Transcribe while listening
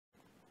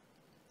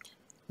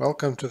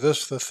Welcome to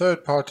this, the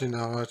third part in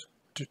our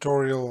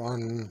tutorial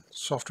on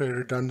software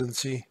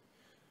redundancy.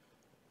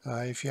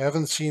 If you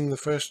haven't seen the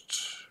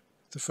first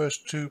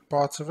two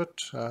parts of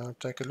it,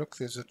 take a look.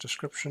 There's a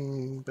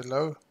description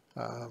below.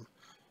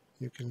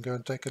 You can go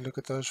and take a look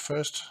at those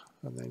first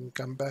and then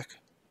come back.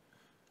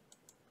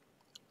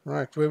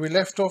 Right, where we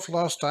left off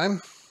last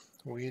time,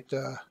 we'd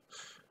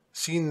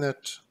seen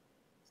that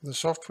the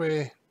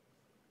software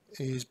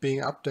is being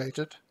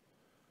updated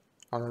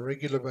on a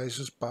regular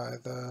basis by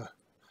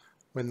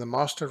when the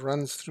master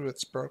runs through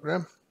its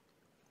program,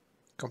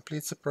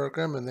 completes the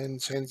program, and then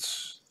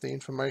sends the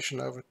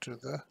information over to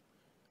the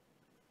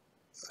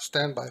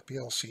standby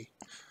PLC.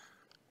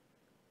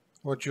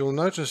 What you'll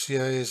notice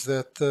here is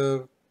that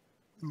the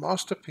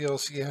master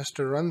PLC has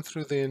to run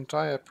through the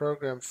entire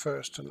program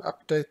first and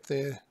update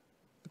the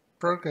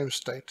program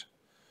state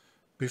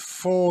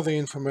before the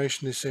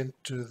information is sent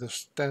to the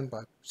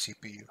standby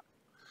CPU,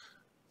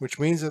 which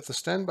means that the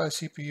standby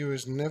CPU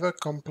is never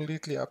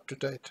completely up to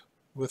date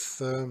with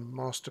the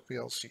master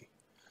PLC.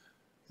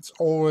 It's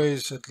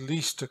always at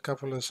least a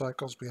couple of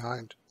cycles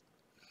behind.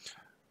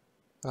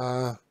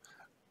 One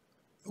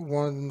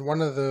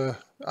of the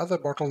other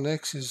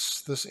bottlenecks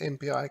is this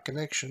MPI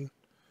connection.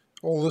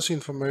 All this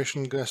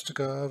information has to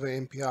go over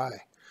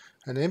MPI,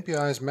 and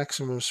MPI's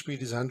maximum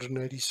speed is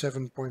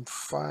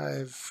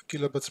 187.5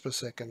 kilobits per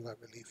second, I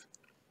believe.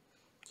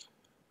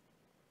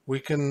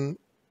 We can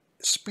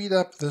speed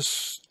up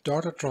this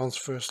data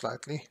transfer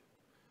slightly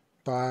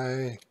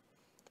by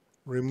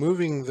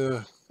removing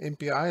the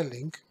MPI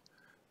link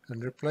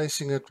and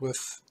replacing it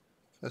with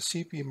a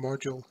CP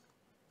module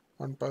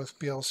on both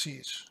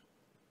PLCs.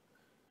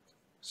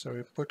 So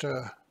we put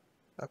a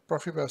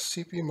Profibus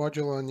CP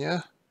module on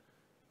here,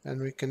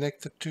 and we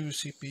connect the two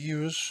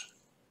CPUs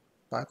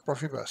by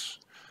Profibus.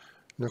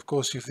 And of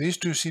course, if these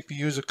two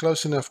CPUs are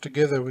close enough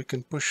together, we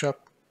can push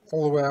up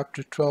all the way up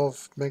to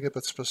 12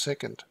 megabits per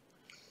second.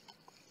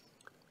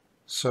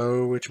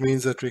 So, which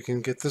means that we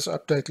can get this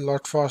update a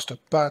lot faster,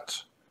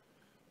 but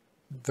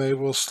they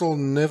will still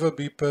never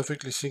be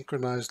perfectly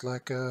synchronized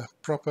like a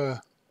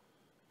proper,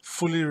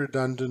 fully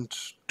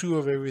redundant, two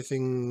of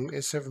everything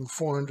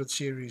S7-400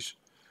 series,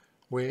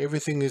 where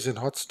everything is in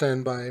hot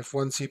standby. If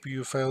one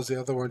CPU fails, the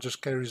other one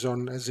just carries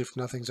on as if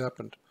nothing's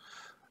happened.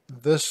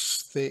 There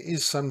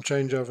is some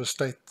changeover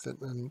state,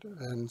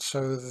 and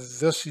so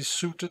this is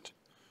suited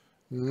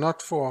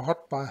not for a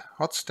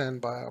hot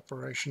standby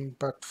operation,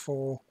 but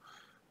for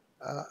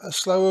a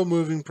slower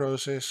moving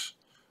process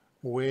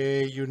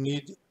where you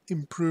need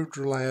improved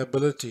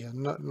reliability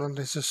and not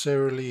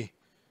necessarily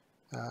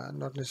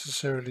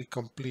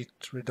complete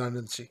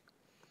redundancy.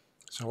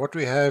 So what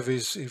we have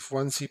is, if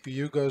one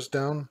CPU goes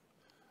down,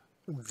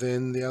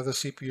 then the other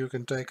CPU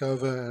can take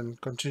over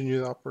and continue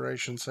the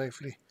operation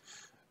safely.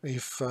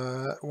 If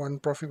one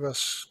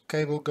Profibus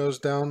cable goes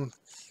down,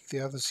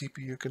 the other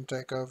CPU can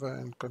take over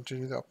and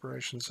continue the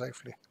operation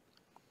safely.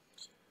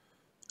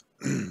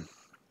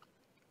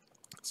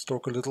 Let's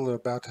talk a little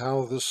about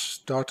how this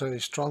data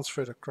is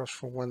transferred across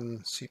from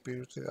one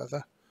CPU to the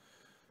other.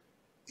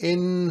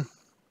 In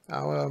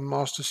our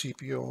master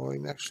CPU, or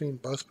actually in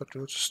both, but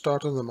we'll just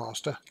start on the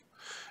master.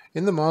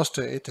 In the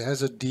master, it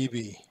has a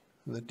DB.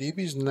 And the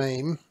DB's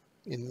name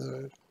in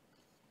the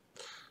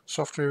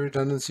software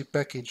redundancy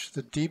package,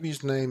 the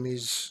DB's name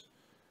is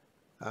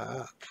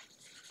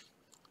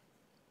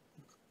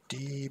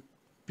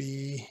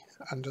DB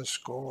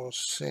underscore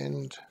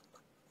send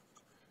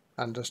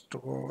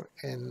underscore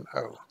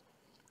NO.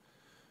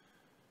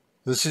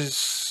 This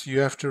is, you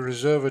have to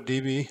reserve a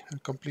DB, a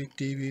complete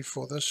DB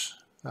for this,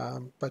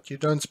 but you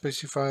don't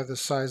specify the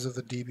size of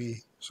the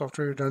DB.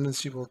 Software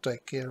redundancy will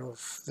take care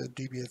of the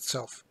DB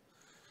itself.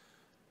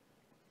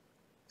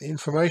 The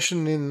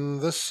information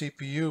in this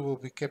CPU will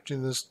be kept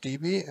in this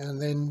DB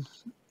and then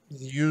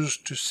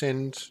used to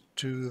send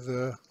to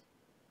the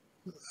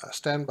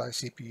standby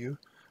CPU.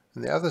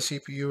 And the other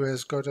CPU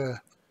has got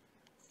a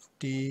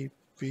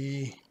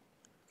DB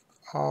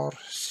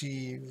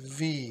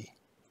RCVNO,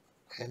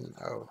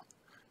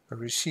 a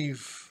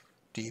receive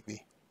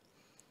DB.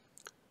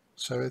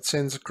 So it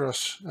sends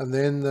across, and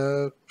then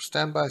the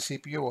standby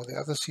CPU or the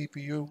other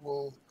CPU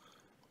will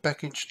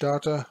package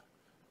data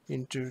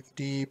into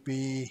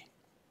DB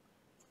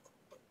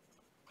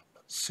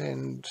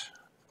send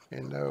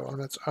NO on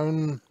its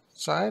own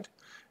side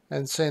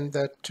and send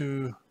that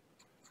to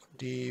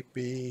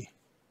DB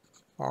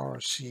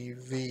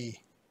RCVNO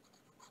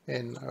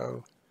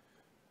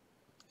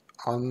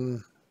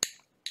on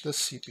the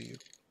CPU.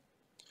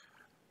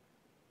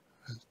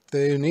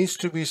 There needs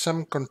to be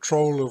some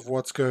control of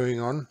what's going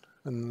on,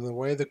 and the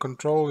way the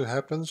control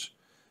happens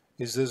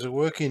is there's a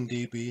working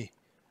DB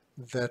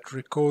that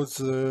records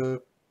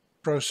the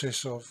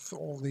process of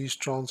all these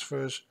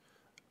transfers,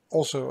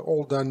 also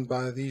all done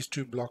by these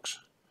two blocks,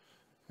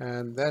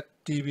 and that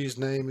DB's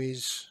name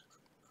is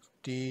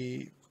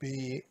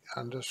DB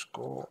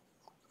underscore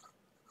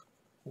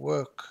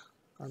work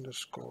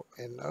underscore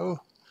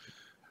NO,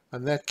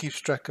 and that keeps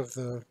track of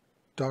the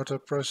data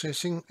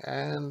processing,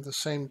 and the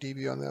same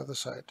DB on the other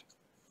side,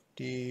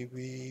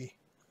 DB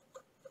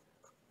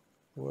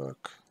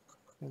work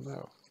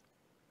No.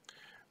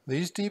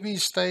 These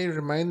DBs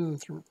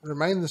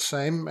remain the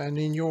same, and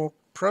in your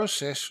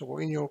process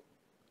or in your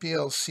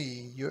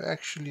PLC, you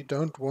actually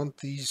don't want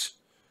these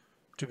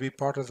to be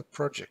part of the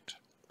project.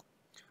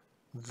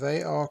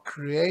 They are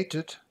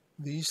created,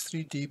 these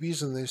 3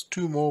 DBs, and there's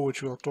 2 more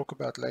which we'll talk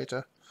about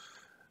later.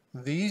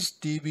 These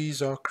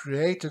DBs are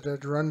created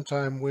at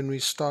runtime when we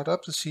start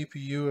up the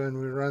CPU and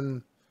we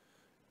run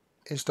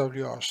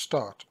SWR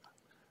start.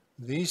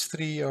 These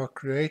 3 are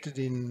created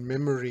in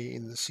memory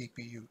in the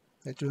CPU.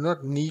 They do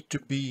not need to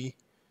be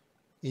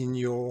in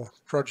your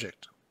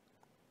project.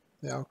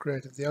 They are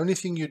created. The only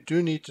thing you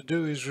do need to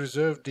do is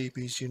reserve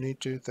DBs.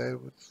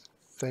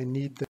 They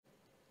need them.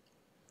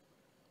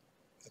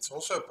 It's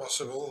also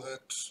possible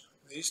that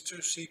these 2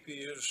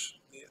 CPUs,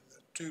 the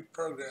 2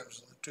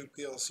 programs and the 2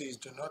 PLCs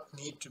do not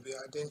need to be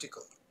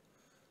identical.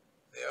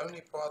 The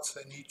only parts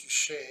they need to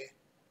share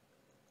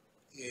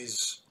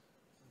is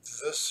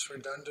this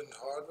redundant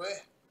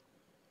hardware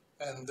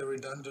and the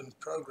redundant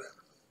program.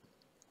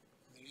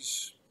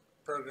 These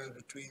programs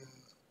between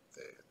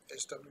the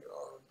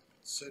SWR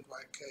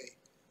ZYK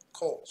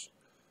calls.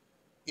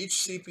 Each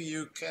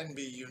CPU can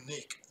be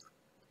unique.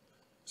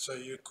 So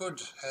you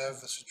could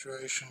have a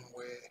situation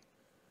where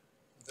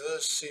the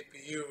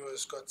CPU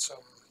has got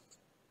some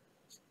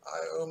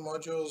I/O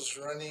modules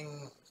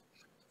running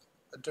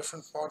a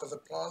different part of the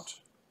plant,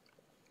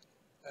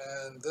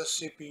 and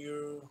this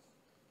CPU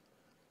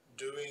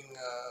doing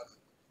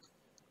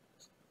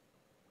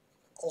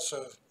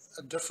also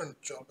a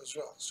different job as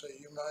well. So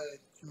you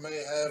may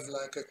have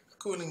like a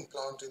cooling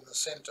plant in the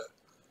center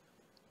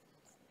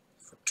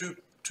for two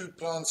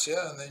plants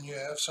here, and then you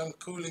have some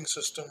cooling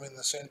system in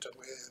the center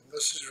where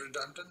this is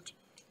redundant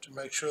to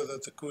make sure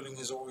that the cooling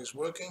is always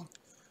working,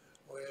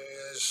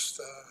 whereas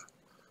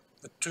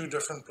the 2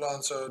 different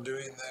plants are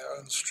doing their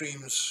own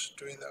streams,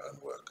 doing their own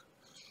work,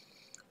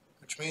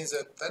 which means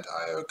that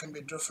I/O can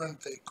be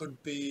different. There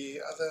could be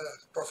other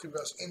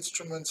Profibus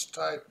instruments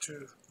tied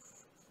to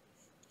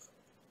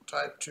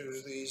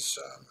these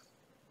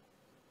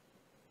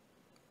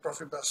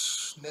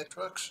Profibus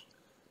networks.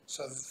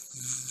 So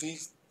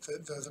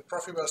the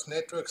Profibus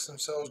networks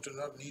themselves do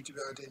not need to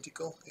be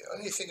identical. The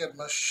only thing it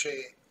must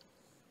share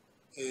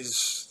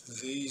is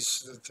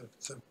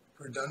the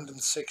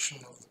redundant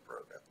section of the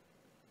program.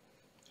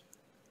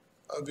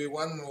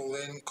 OB1 will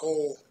then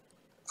call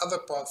other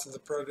parts of the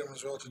program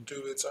as well to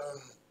do its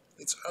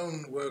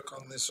own work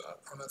on its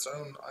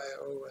own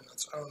I/O and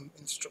its own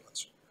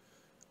instruments,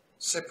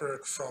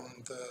 separate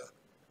from the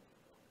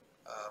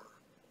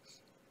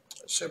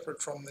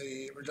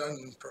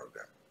redundant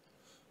program.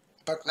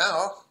 But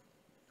now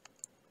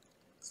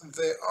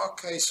there are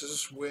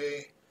cases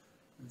where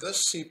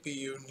this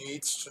CPU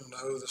needs to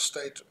know the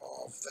state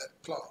of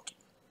that plant,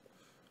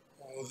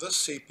 or this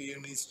CPU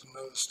needs to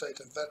know the state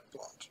of that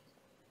plant.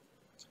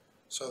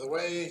 So the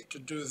way to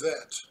do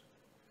that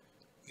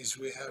is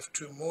we have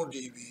 2 more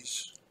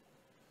DBs.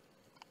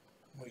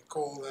 We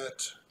call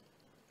that,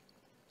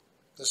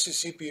 this is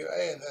CPU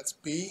A and that's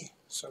B,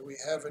 so we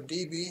have a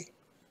DB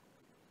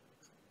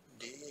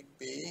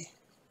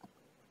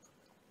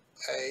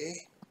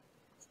A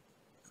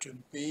to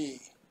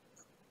B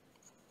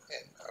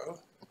NO,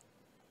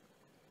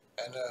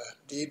 and a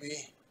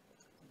DB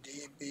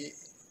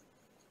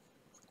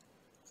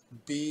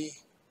B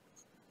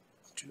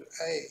to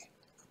A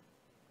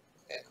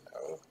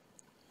NO,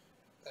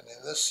 and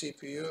in this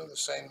CPU the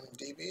same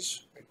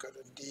DBs. We've got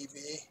a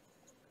DB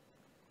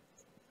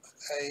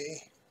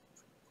A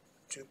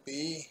to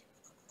B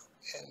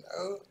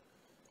NO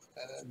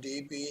and a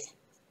DB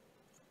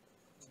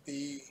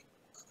B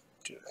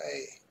to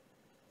A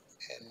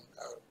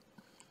NO.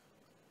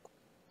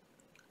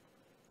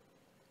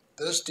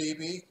 This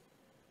DB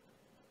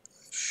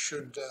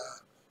should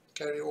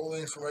carry all the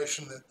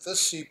information that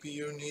this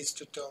CPU needs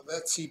to tell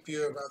that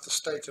CPU about the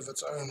state of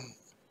its own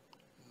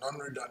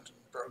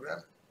non-redundant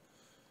program,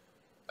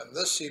 and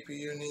this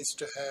CPU needs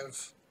to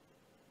have,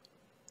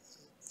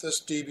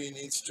 this DB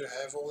needs to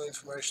have all the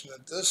information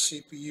that this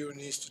CPU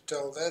needs to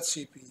tell that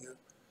CPU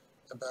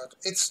about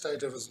its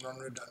state of its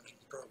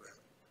non-redundant program.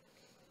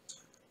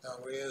 Now,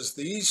 whereas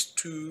these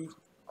 2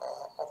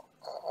 are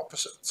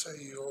opposite, so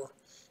your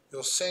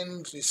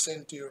send is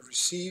sent to your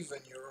receive,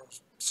 and your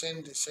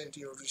send is sent to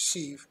your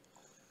receive,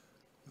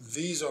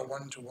 these are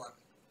one-to-one.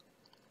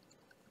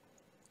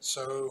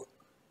 So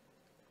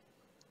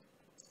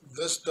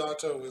this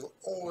data will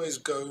always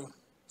go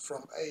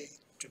from A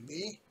to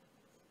B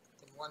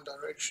in one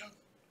direction,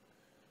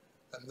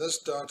 and this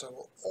data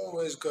will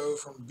always go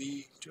from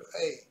B to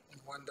A in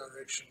one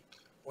direction.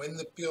 When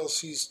the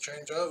PLCs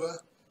change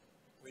over,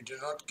 we do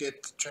not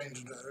get the change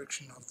of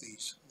direction of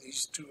these.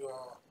 These 2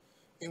 are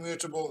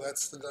immutable,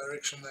 that's the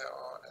direction they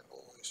are, and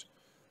always.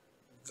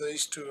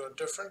 These 2 are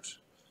different,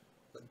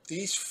 but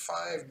these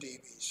 5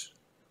 DBs,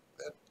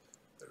 that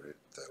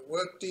the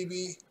work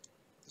DB,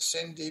 the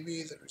send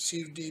DB, the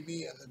receive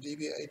DB, and the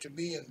DB A to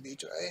B and B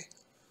to A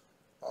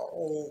are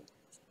all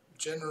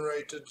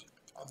generated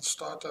on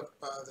startup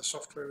by the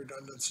software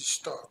redundancy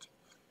start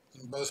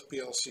in both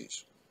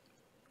PLCs.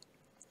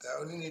 They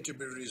only need to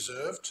be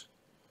reserved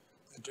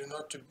They do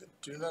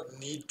not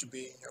need to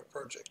be in your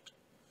project.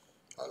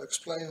 I'll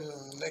explain in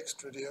the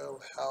next video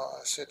how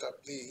I set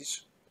up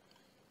these,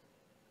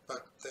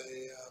 but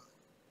they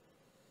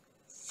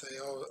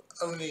are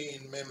only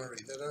in memory.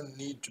 They don't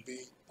need to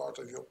be part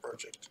of your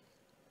project.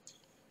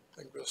 I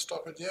think we'll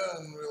stop it here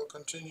and we'll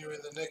continue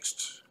in the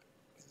next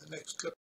clip.